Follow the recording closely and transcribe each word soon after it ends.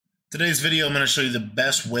Today's video, I'm going to show you the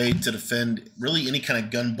best way to defend really any kind of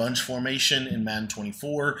gun bunch formation in Madden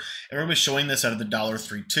 24. And we're going to be showing this out of the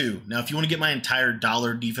 $3.2. Now, if you want to get my entire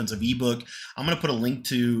dollar defensive ebook, I'm going to put a link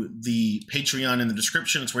to the Patreon in the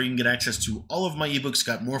description. It's where you can get access to all of my ebooks.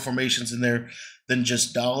 Got more formations in there than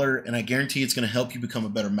just dollar, and I guarantee it's going to help you become a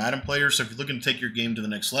better Madden player. So if you're looking to take your game to the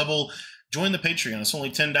next level, join the Patreon. It's only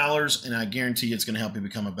 $10, and I guarantee it's going to help you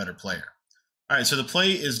become a better player. All right, so the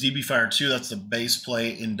play is DB Fire 2. That's the base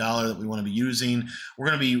play in dollar that we want to be using. We're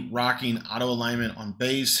going to be rocking auto alignment on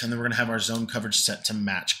base, and then we're going to have our zone coverage set to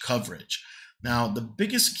match coverage. Now, the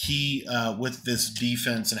biggest key with this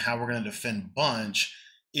defense and how we're going to defend bunch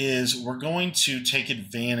is we're going to take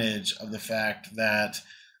advantage of the fact that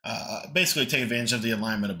basically take advantage of the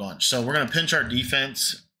alignment a bunch. So we're going to pinch our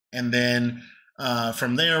defense, and then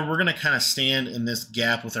from there, we're going to kind of stand in this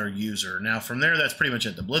gap with our user. Now, from there, that's pretty much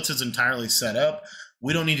it. The blitz is entirely set up.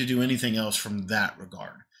 We don't need to do anything else from that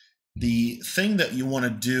regard. The thing that you want to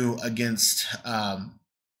do against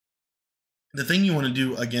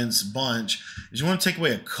bunch is you want to take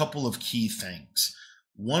away a couple of key things.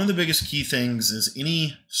 One of the biggest key things is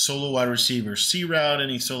any solo wide receiver C route,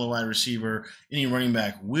 any solo wide receiver, any running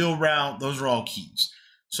back wheel route. Those are all keys.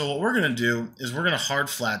 So what we're going to do is we're going to hard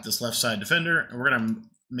flat this left side defender, and we're going to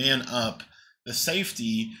man up the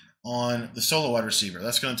safety on the solo wide receiver.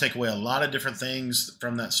 That's going to take away a lot of different things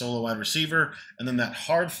from that solo wide receiver, and then that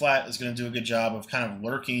hard flat is going to do a good job of kind of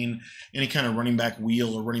lurking any kind of running back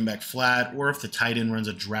wheel or running back flat, or if the tight end runs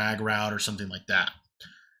a drag route or something like that.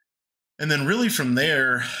 And then really from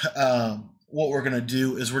there, what we're going to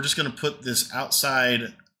do is we're just going to put this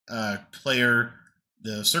outside player,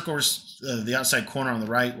 the circle, the outside corner on the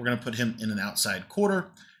right, we're going to put him in an outside quarter,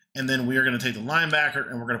 and then we are going to take the linebacker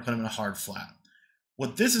and we're going to put him in a hard flat.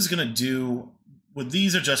 What this is going to do, what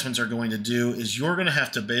these adjustments are going to do, is you're going to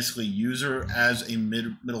have to basically use her as a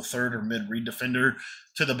middle third or mid-read defender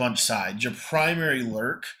to the bunch side. Your primary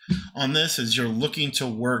lurk on this is you're looking to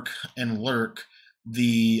work and lurk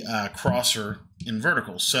the crosser in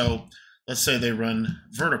verticals. So let's say they run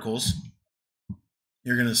verticals.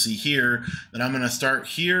 You're going to see here that I'm going to start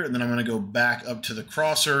here, and then I'm going to go back up to the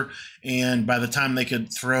crosser, and by the time they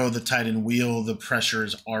could throw the tight end wheel, the pressure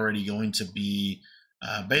is already going to be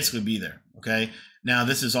basically be there. Okay, now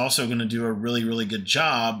this is also going to do a really, really good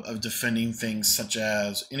job of defending things such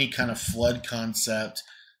as any kind of flood concept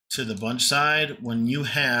to the bunch side. When you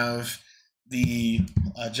have the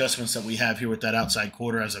adjustments that we have here with that outside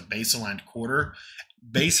quarter as a base aligned quarter,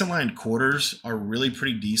 base aligned quarters are really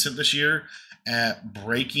pretty decent this year at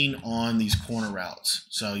breaking on these corner routes.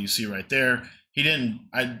 So you see right there, he didn't,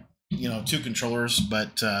 two controllers,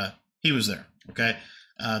 but he was there. Okay,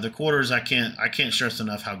 the quarters, I can't stress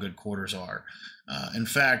enough how good quarters are. In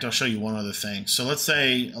fact, I'll show you one other thing. So let's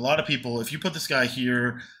say a lot of people, if you put this guy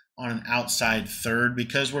here on an outside third,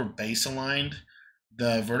 because we're base aligned,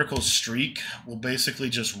 the vertical streak will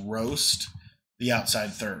basically just roast the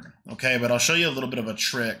outside third. Okay, but I'll show you a little bit of a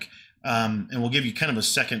trick. And we'll give you kind of a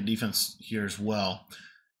second defense here as well.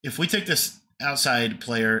 If we take this outside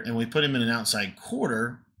player and we put him in an outside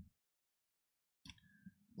quarter,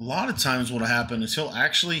 a lot of times what will happen is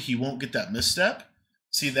he won't get that misstep.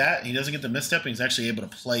 See that? He doesn't get the misstep, and he's actually able to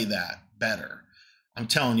play that better. I'm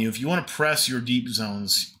telling you, if you want to press your deep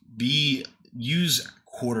zones, use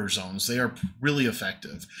quarter zones. They are really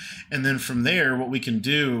effective. And then from there, what we can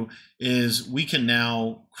do is we can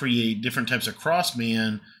now create different types of cross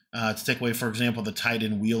man to take away, for example, the tight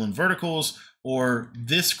end wheel in verticals, or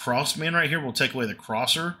this cross man right here will take away the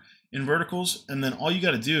crosser in verticals. And then all you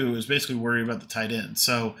got to do is basically worry about the tight end.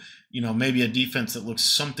 So, maybe a defense that looks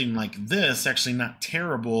something like this, actually not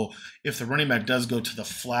terrible. If the running back does go to the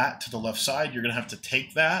flat to the left side, you're going to have to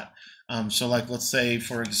take that. So like, let's say,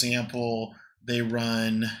 for example, they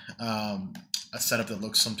run a setup that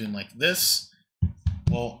looks something like this.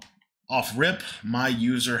 Well, off rip, my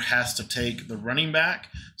user has to take the running back.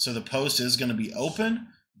 So the post is going to be open,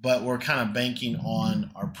 but we're kind of banking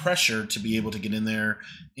on our pressure to be able to get in there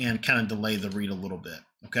and kind of delay the read a little bit.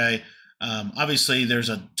 Okay. Obviously, there's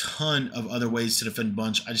a ton of other ways to defend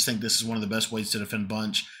bunch. I just think this is one of the best ways to defend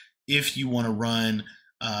bunch if you want to run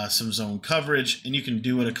some zone coverage, and you can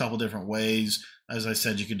do it a couple different ways. As I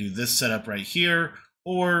said, you could do this setup right here,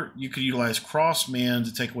 or you could utilize cross man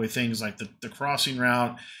to take away things like the crossing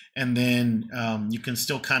route, and then you can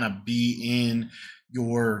still kind of be in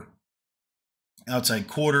your outside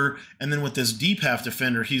quarter. And then with this deep half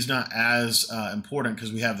defender, he's not as important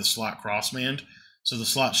because we have the slot cross man, so the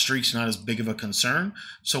slot streak's not as big of a concern.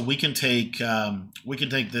 So we can take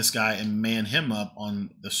this guy and man him up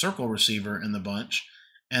on the circle receiver in the bunch,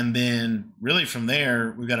 and then really from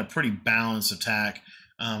there we've got a pretty balanced attack.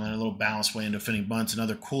 and a little balanced way in defending bunts.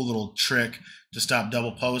 Another cool little trick to stop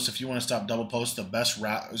double post. If you want to stop double post, the best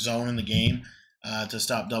route zone in the game to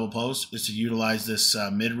stop double post is to utilize this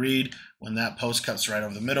mid read. When that post cuts right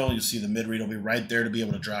over the middle, you'll see the mid read will be right there to be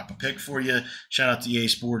able to drop a pick for you. Shout out to EA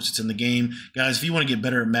Sports. It's in the game. Guys, if you want to get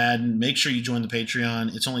better at Madden, make sure you join the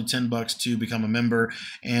Patreon. It's only $10 to become a member,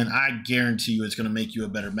 and I guarantee you it's going to make you a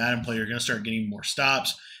better Madden player. You're going to start getting more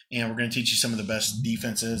stops, and we're going to teach you some of the best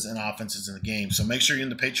defenses and offenses in the game. So make sure you're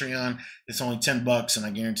in the Patreon. It's only $10, and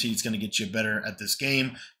I guarantee it's going to get you better at this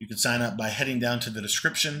game. You can sign up by heading down to the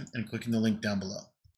description and clicking the link down below.